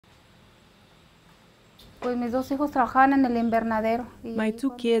Pues mis dos hijos trabajaban en el invernadero. My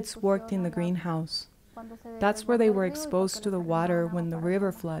two kids worked in the greenhouse. That's where they were exposed to the water when the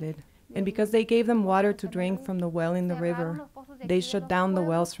river flooded. And because they gave them water to drink from the well in the river, they shut down the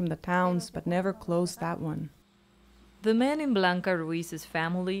wells from the towns but never closed that one. The men in Blanca Ruiz's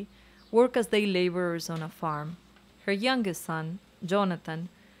family work as day laborers on a farm. Her youngest son, Jonathan,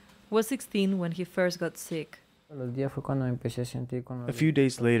 was 16 when he first got sick. A few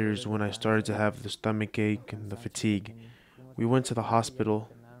days later is when I started to have the stomach ache and the fatigue. We went to the hospital.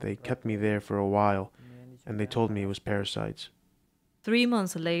 They kept me there for a while, and they told me it was parasites. 3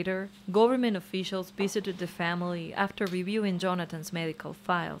 months later, government officials visited the family after reviewing Jonathan's medical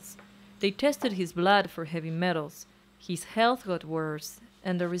files. They tested his blood for heavy metals. His health got worse,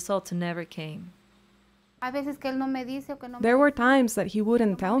 and the results never came. There were times that he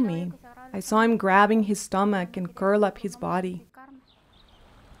wouldn't tell me. I saw him grabbing his stomach and curl up his body.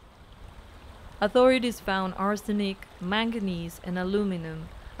 Authorities found arsenic, manganese, and aluminum,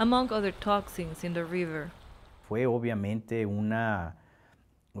 among other toxins, in the river. It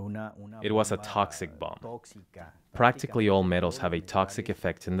was a toxic bomb. Practically all metals have a toxic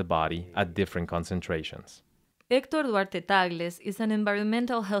effect in the body at different concentrations. Héctor Duarte Tagles is an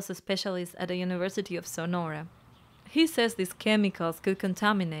environmental health specialist at the University of Sonora. He says these chemicals could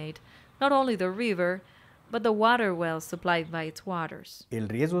contaminate not only the river, but the water wells supplied by its waters.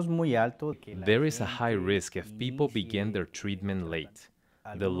 There is a high risk if people begin their treatment late.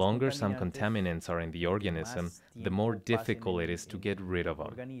 The longer some contaminants are in the organism, the more difficult it is to get rid of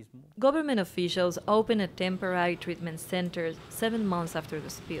them. Government officials opened a temporary treatment center 7 months after the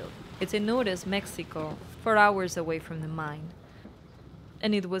spill. It's in Ures, Mexico, 4 hours away from the mine.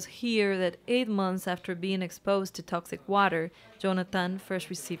 And it was here that 8 months after being exposed to toxic water, Jonathan first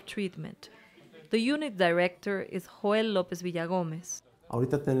received treatment. The unit director is Joel López Villagómez.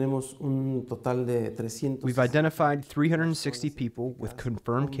 We've identified 360 people with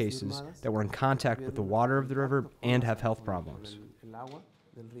confirmed cases that were in contact with the water of the river and have health problems.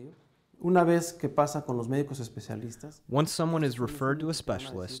 Once someone is referred to a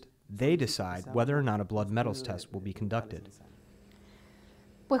specialist, they decide whether or not a blood metals test will be conducted.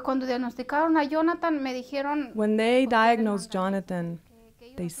 When they diagnosed Jonathan,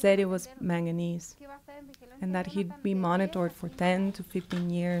 they said it was manganese, and that he'd be monitored for 10 to 15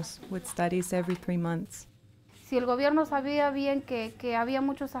 years with studies every 3 months. If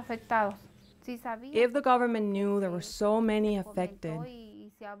the government knew there were so many affected,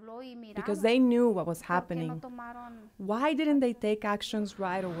 because they knew what was happening, why didn't they take actions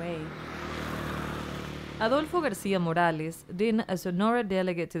right away? Adolfo Garcia Morales, then a Sonora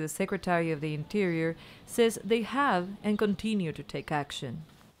delegate to the Secretary of the Interior, says they have and continue to take action.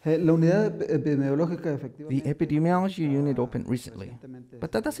 The epidemiology unit opened recently,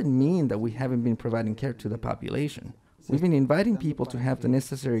 but that doesn't mean that we haven't been providing care to the population. We've been inviting people to have the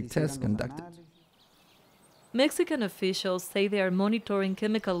necessary tests conducted. Mexican officials say they are monitoring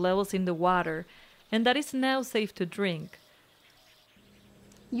chemical levels in the water and that it's now safe to drink.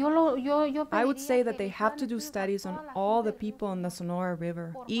 I would say that they have to do studies on all the people on the Sonora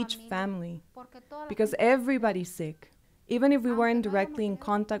River, each family, because everybody's sick. Even if we weren't directly in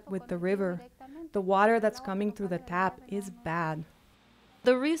contact with the river, the water that's coming through the tap is bad.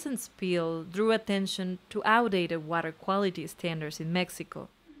 The recent spill drew attention to outdated water quality standards in Mexico.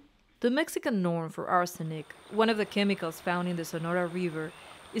 The Mexican norm for arsenic, one of the chemicals found in the Sonora River,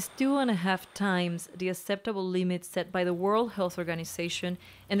 is 2.5 times the acceptable limit set by the World Health Organization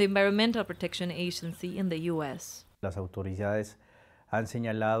and the Environmental Protection Agency in the U.S.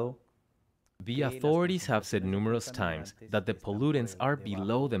 The authorities have said numerous times that the pollutants are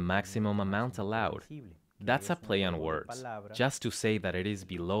below the maximum amount allowed. That's a play on words. Just to say that it is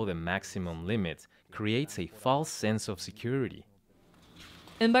below the maximum limit creates a false sense of security.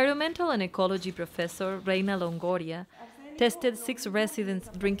 Environmental and ecology professor Reina Longoria tested 6 residents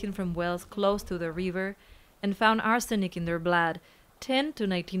drinking from wells close to the river and found arsenic in their blood 10 to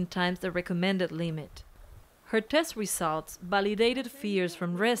 19 times the recommended limit. Her test results validated fears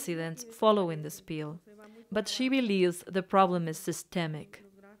from residents following the spill, but she believes the problem is systemic.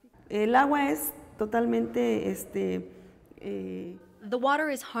 The water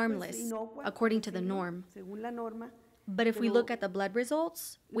is harmless, according to the norm. But if we look at the blood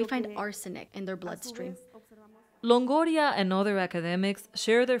results, we find arsenic in their bloodstream. Longoria and other academics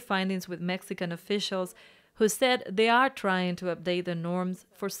share their findings with Mexican officials who said they are trying to update the norms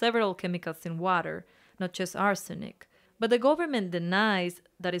for several chemicals in water, not just arsenic. But the government denies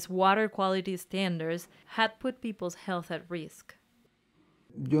that its water quality standards had put people's health at risk.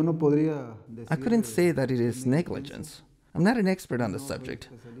 I couldn't say that it is negligence. I'm not an expert on the subject,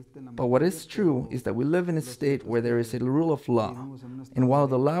 but what is true is that we live in a state where there is a rule of law, and while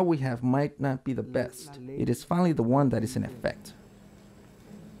the law we have might not be the best, it is finally the one that is in effect.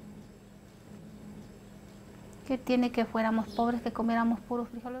 ¿Qué tiene que fuéramos pobres, que comiéramos puros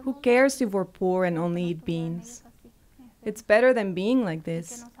frijoles? Who cares if we're poor and only eat beans? It's better than being like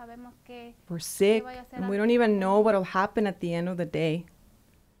this. We're sick, and we don't even know what'll happen at the end of the day.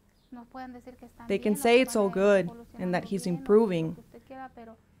 They can say it's all good and that he's improving.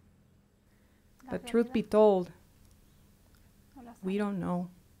 But truth be told, we don't know.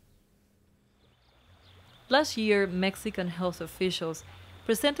 Last year, Mexican health officials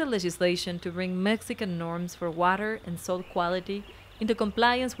presented legislation to bring Mexican norms for water and salt quality into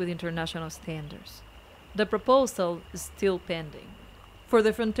compliance with international standards. The proposal is still pending. For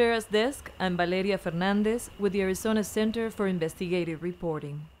the Fronteras Desk, I'm Valeria Fernandez with the Arizona Center for Investigative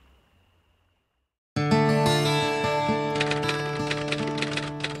Reporting.